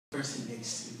person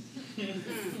next to you.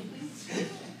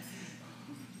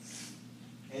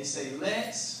 And say,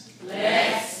 let's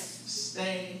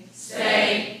stay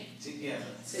together.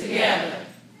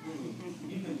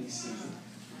 You can be seated.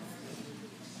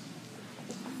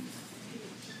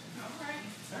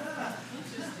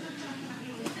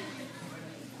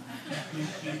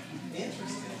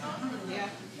 Interesting. Yeah.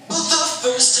 The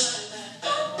first time I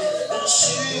ever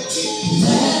see you.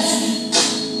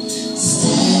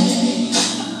 Stay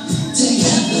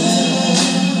together.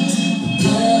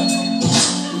 Girl,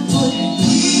 it would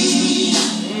be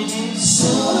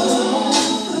so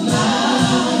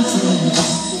nice.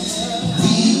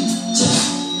 We just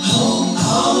hold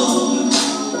on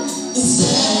and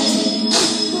stay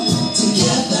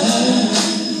together.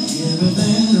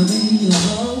 Everything will be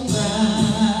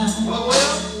alright. Well,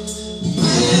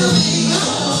 We'll be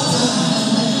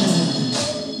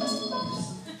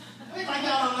wait, like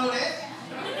y'all don't know that.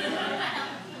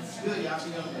 Good, y'all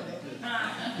should know that. Good.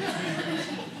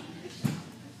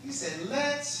 He said,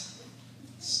 let's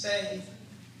stay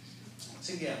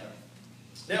together.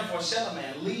 Therefore shall a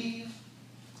man leave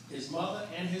his mother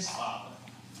and his father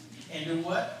and do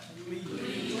what?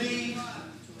 Leave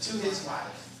to his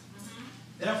wife.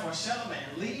 Therefore shall a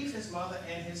man leave his mother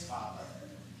and his father,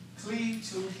 cleave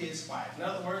to his wife. In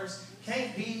other words,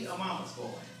 can't be a mama's boy.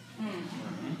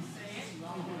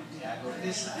 Yeah, I go to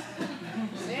this side.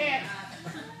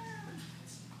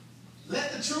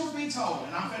 Let the truth be told,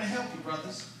 and I'm going to help you,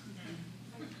 brothers.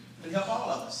 And help all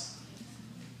of us.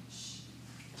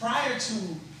 Prior to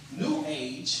New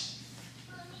Age,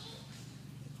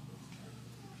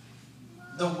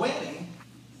 the wedding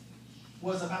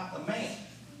was about the man.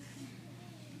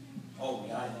 Oh,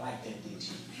 y'all didn't like that, did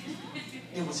you?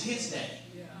 It was his day.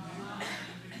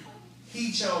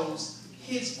 He chose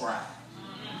his bride.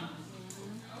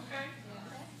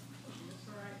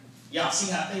 Y'all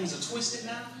see how things are twisted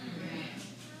now?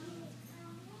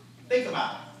 Think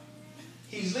about it.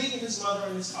 He's leaving his mother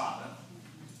and his father,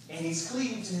 and he's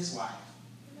cleaving to his wife.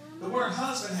 The word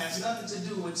husband has nothing to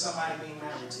do with somebody being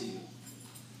married to you.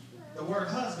 The word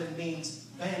husband means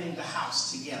banding the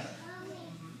house together.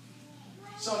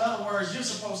 So in other words, you're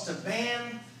supposed to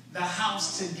band the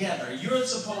house together. You're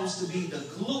supposed to be the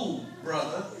glue,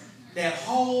 brother, that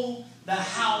hold the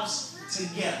house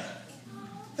together.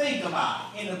 Think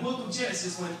about it. In the book of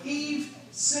Genesis, when Eve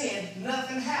sinned,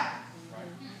 nothing happened.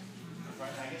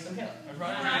 Right. I get some help.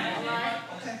 Right.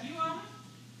 Okay.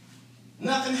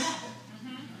 Nothing happened.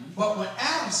 But when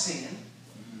Adam sinned,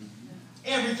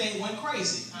 everything went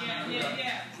crazy.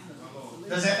 Yeah.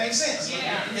 Does that make sense?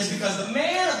 Yeah. It's because the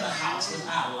man of the house was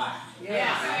out of line.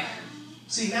 Yeah.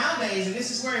 See, nowadays, and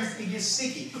this is where it gets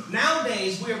sticky,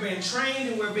 nowadays we're being trained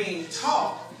and we're being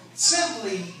taught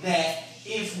simply that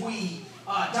if we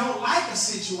don't like a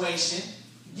situation,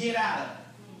 get out of it.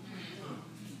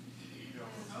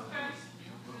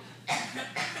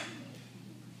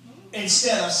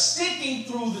 Instead of sticking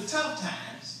through the tough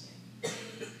times,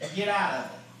 get out of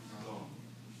it.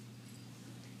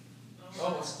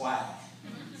 Oh, it's quiet.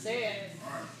 Say it.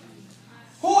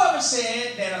 Whoever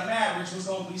said that a marriage was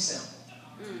going to be simple?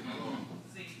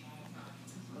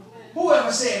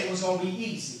 Whoever said it was going to be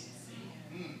easy?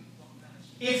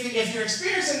 If you're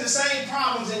experiencing the same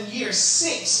problems in year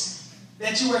 6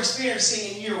 that you were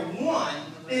experiencing in year 1,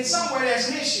 then somewhere there's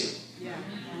an issue.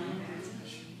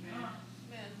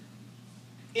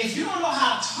 If you don't know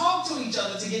how to talk to each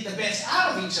other to get the best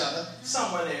out of each other,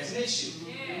 somewhere there's an issue.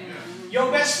 Your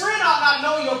best friend ought not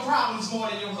know your problems more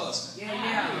than your husband.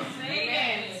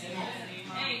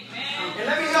 And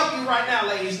let me help you right now,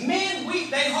 ladies. Men,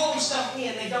 they hold stuff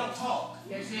in, they don't talk.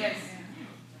 Yes.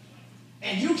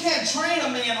 And you can't train a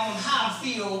man on how to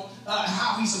feel,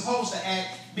 how he's supposed to act,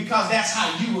 because that's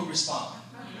how you would respond.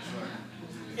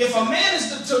 If a man is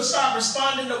to start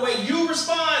responding the way you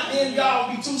respond, then y'all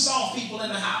will be two soft people in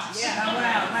the house.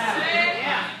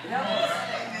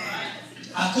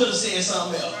 I could have said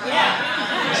something else.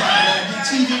 I'm trying to get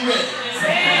TV ready.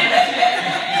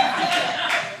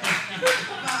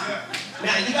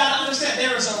 Now, you got to understand,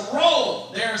 there is a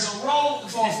role. There is a role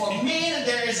for men and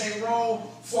there is a role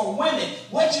for women.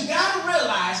 What you got to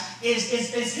realize is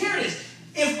here it is.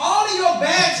 If all of your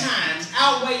bad times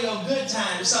outweigh your good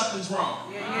times, something's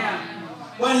wrong.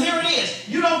 Well, here it is.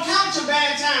 You don't count your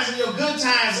bad times and your good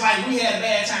times like we had a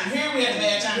bad time here, we had a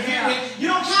bad time here. You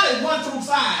don't count it 1 through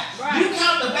 5. Right. You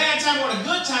count the bad time or the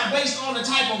good time based on the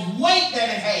type of weight that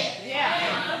it had.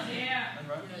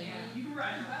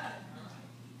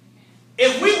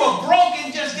 If we were broke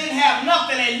and just didn't have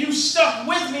nothing and you stuck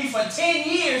with me for 10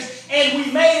 years and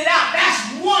we made it out,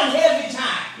 that's one heavy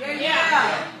time.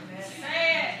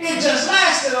 It just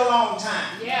lasted a long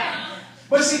time.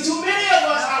 But see, too many of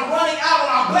us are running out on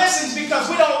our blessings because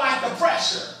we don't like the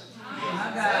pressure.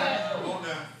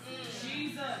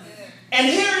 And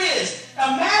here it is.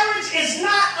 A marriage is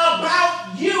not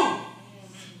about you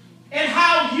and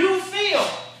how you feel.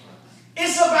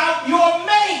 It's about your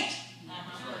mate.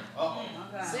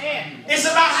 It's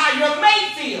about how your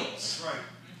mate feels.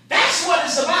 That's what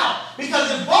it's about.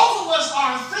 Because if both of us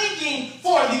are thinking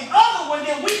for the other one,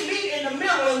 then we meet in the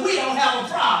middle and we don't have a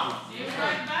problem.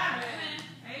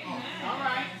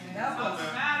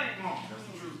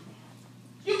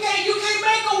 You can't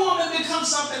make a woman become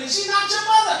something and she's not your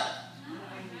mother.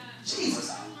 Jesus.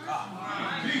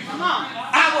 Come on.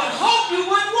 I would hope you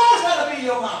wouldn't want her to be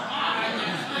your mama.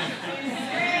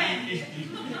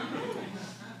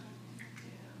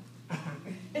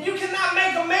 And you cannot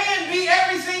make a man be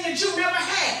everything that you've never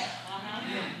had.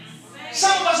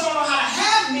 Some of us don't know how to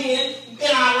have men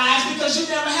in our lives because you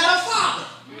never had a father.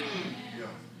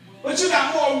 But you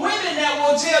got more women that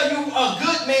will tell you a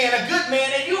good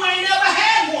man, and you ain't never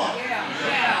had one.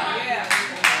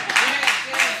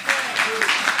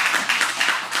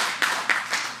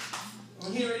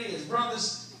 Well, here it is.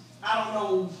 Brothers, I don't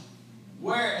know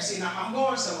where, see, now I'm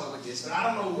going somewhere with this, but I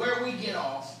don't know where we get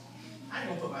off. I ain't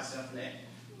going to put myself in that.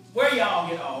 Where y'all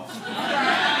get off.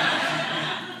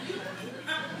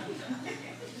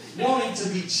 Wanting to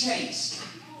be chased.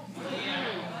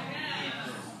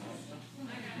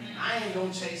 I ain't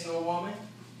gonna chase no woman.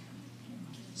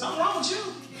 Something wrong with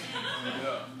you.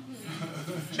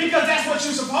 Because that's what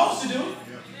you're supposed to do.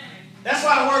 That's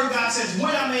why the Word of God says,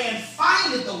 when a man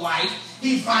findeth the wife,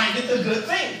 he findeth the good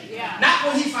thing. Not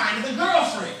when he findeth the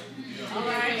girlfriend.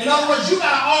 In other words, you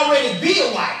gotta already be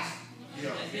a wife. You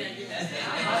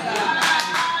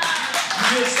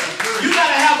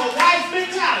gotta have a wife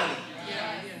mentality.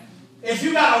 If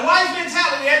you got a wife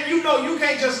mentality, then you know you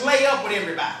can't just lay up with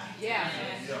everybody.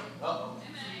 Uh-oh.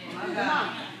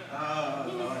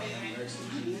 Lord have mercy.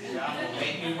 Y'all gonna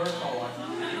make me work hard.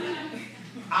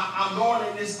 I'm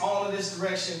going in all of this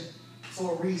direction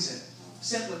for a reason.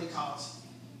 Simply because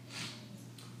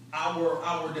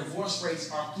our divorce rates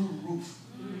are through the roof.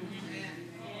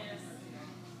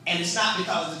 And it's not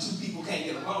because the two people can't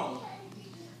get along.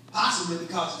 Possibly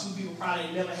because the two people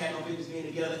probably never had no business being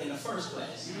together in the first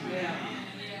place.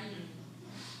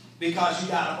 Because you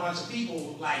got a bunch of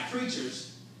people like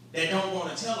preachers that don't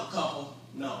want to tell a couple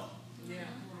no.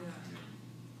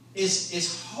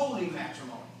 It's holy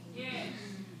matrimony.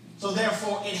 So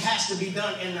therefore it has to be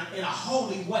done in a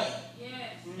holy way.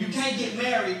 You can't get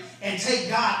married and take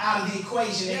God out of the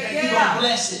equation and think He's going to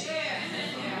bless it.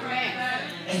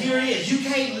 And here it is. You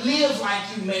can't live like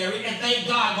you married and think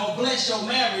God going to bless your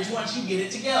marriage once you get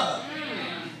it together.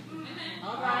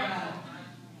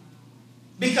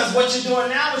 Because what you're doing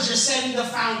now is you're setting the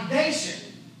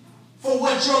foundation for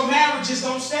what your marriage is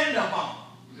going to stand up on.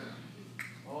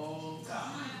 Oh,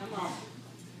 God. Come on.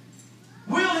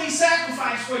 Will He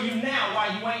sacrifice for you now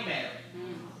while you ain't married?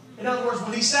 In other words,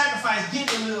 will He sacrifice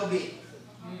getting a little bit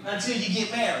until you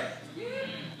get married?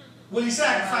 Will He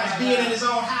sacrifice being in His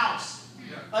own house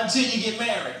until you get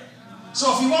married?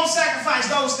 So if He won't sacrifice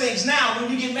those things now,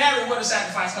 when you get married, where the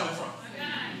sacrifice coming from?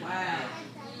 Wow.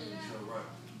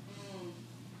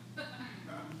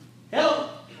 Hello?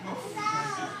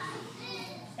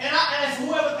 And if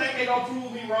whoever think they're going to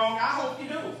prove me wrong, I hope you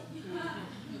do.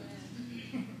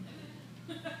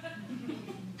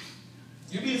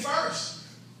 You be the first.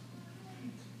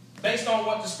 Based on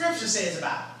what the scripture says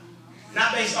about it.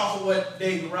 Not based off of what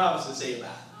David Roberson said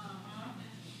about it.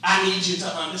 I need you to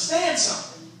understand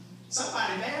something.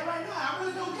 Somebody mad right now, I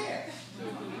really don't care.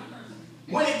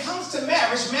 When it comes to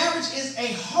marriage, marriage is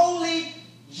a holy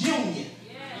union.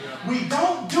 We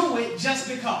don't do it just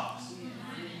because.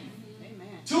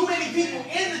 Too many people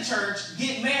in the church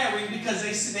get married because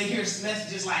they hear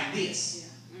messages like this.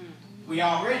 We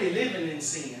already living in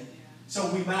sin,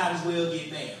 so we might as well get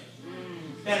married.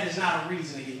 That is not a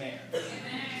reason to get married.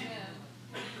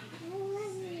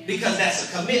 Because that's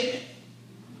a commitment.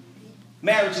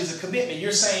 Marriage is a commitment.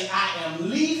 You're saying, I am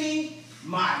leaving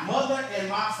my mother and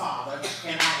my father,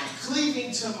 and I am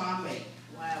cleaving to my mate.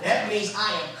 Wow. That means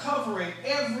I am covering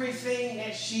everything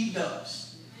that she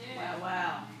does.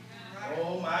 Wow.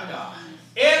 Oh my God.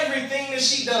 Everything that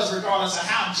she does, regardless of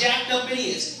how jacked up it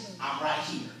is, I'm right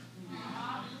here.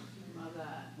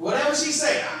 Whatever she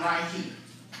say, I'm right here.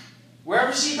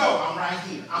 Wherever she go, I'm right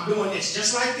here. I'm doing this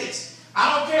just like this.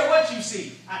 I don't care what you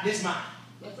see. This mine.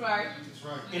 That's right.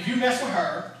 If you mess with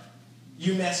her,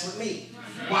 you mess with me.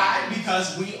 Why?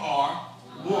 Because we are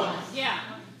one. Yeah.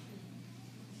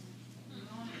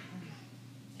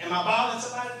 Am I bothering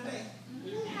somebody today?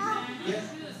 Yeah.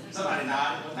 Somebody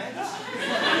nodded. Well, thank God.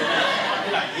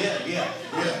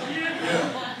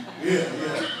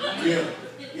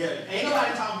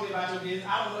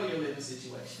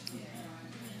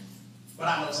 But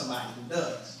I know somebody who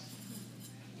does.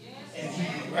 And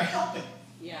you are helping.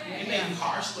 It may be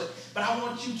harsh, but I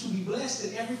want you to be blessed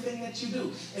in everything that you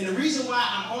do. And the reason why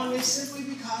I'm on this simply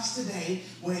because today,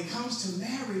 when it comes to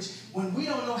marriage, when we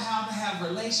don't know how to have a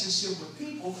relationship with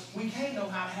people, we can't know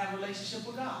how to have a relationship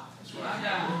with God. That's right.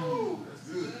 That's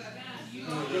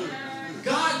good.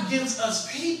 God gives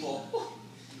us people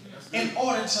in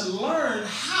order to learn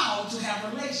how to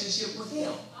have a relationship with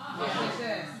Him.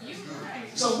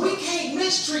 So we can't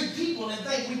mistreat people and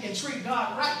think we can treat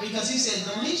God right, because He said,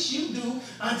 the least you do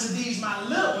unto these my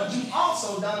little ones, you've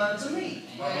also done unto me.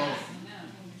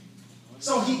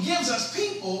 So He gives us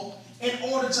people in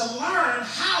order to learn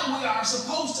how we are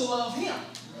supposed to love Him,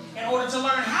 in order to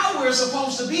learn how we're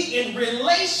supposed to be in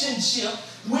relationship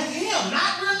with Him.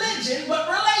 Not religion, but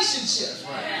relationship.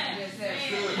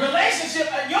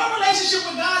 Relationship. Your relationship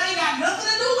with God ain't got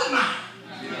nothing to do with mine.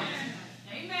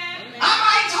 I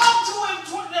might talk to Him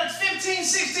 15,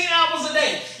 16 hours a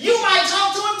day. You might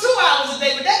talk to Him 2 hours a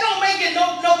day, but that don't make it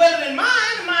no better than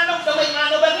mine. Mine don't make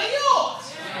mine no better than yours.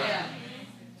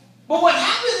 But what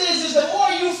happens is the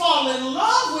more you fall in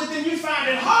love with Him, you find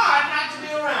it hard not to be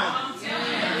around Him.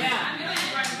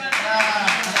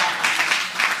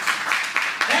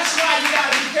 That's why you got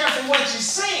to be careful what you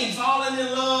sing. Falling in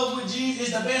love with Jesus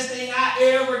is the best thing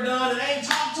I ever done, and ain't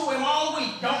talked to Him all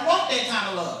week. Don't want that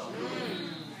kind of love.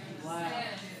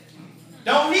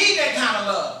 Don't need that kind of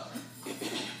love.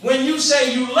 When you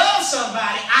say you love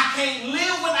somebody, I can't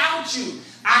live without you.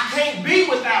 I can't be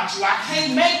without you. I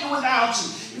can't make it without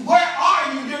you. Where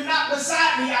are you? You're not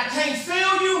beside me. I can't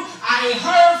feel you. I ain't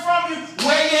heard from you.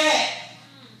 Where you at?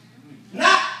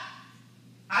 Not.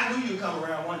 I knew you'd come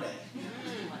around one day.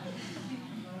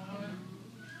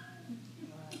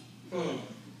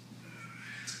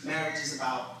 Marriage is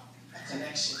about a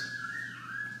connection.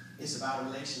 It's about a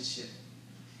relationship.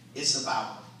 It's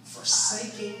about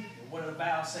forsaking, what did the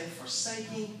Bible say?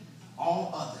 Forsaking all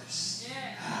others.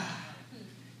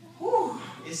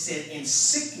 It said in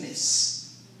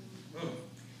sickness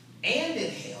and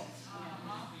in health,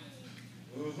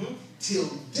 till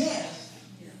death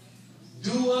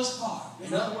do us part.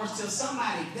 In other words, till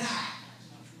somebody die.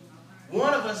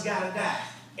 One of us got to die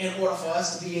in order for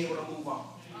us to be able to move on.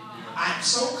 I'm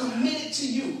so committed to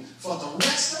you for the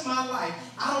rest of my life.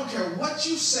 I don't care what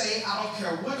you say. I don't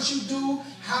care what you do,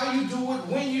 how you do it,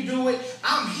 when you do it.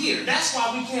 I'm here. That's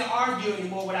why we can't argue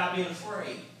anymore without being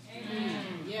afraid.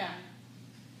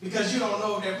 Because you don't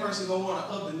know if that person going to want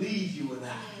to up and leave you or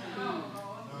not.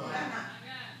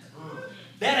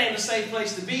 That ain't a safe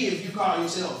place to be if you call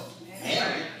yourself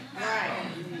married.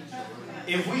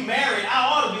 If we married, I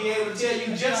ought to be able to tell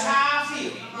you just how I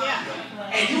feel.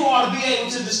 And you ought to be able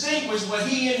to distinguish what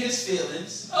he in his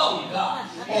feelings, oh God,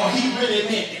 or he really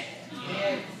meant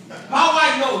that. My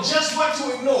wife knows just what to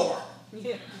ignore.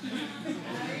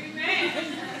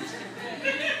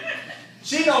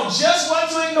 She knows just what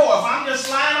to ignore. If I'm just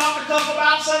flying off the cuff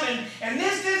about something, and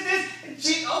this,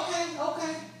 she,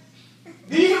 okay.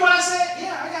 Do you hear what I said?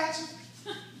 Yeah, I got you.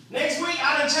 Next week,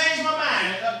 I done changed my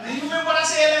mind. Do you remember what I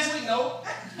said last week? No.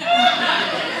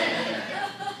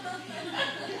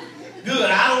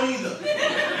 Good, I don't either.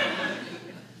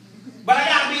 But I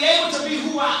got to be able to be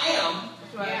who I am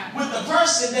with the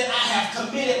person that I have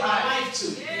committed my life to.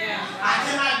 I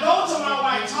cannot go to my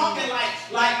wife talking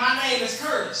like my name is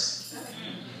Curtis.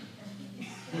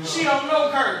 She don't know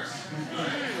Curtis.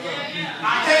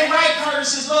 I can't write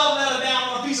Curtis's love letter down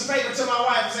on a piece of paper to my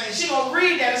wife and say, she gonna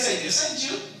read that and say, this ain't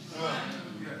you.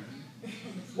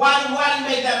 Why do you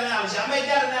make that analogy? I make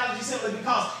that analogy simply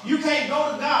because you can't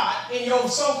go to God in your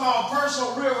so-called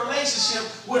personal, real relationship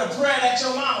with a prayer that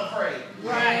your mama prayed.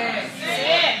 Right.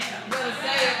 Say it.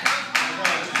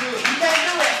 You can't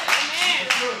do it.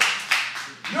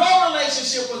 Your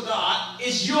relationship with God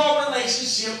is your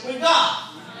relationship with God.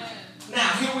 Now,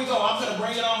 here we go. I'm going to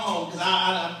bring it on home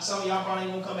because some of y'all probably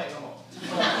won't come back no more.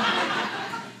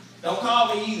 Don't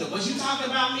call me either. Was you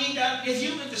talking about me?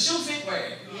 If the shoe fit, wear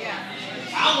it. Yeah.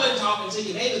 I wasn't talking to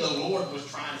you. Maybe the Lord was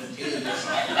trying to tell you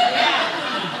something.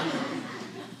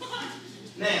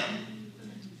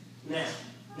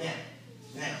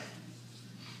 Now.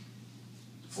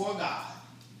 For God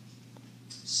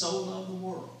so loved the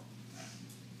world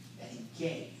that he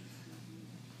gave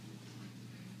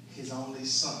his only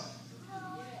son.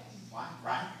 Why?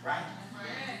 Right?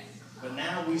 But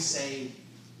now we say,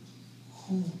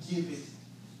 who giveth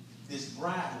this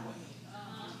bride away?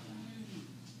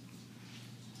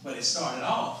 But it started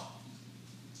off,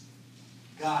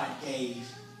 God gave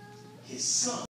his son.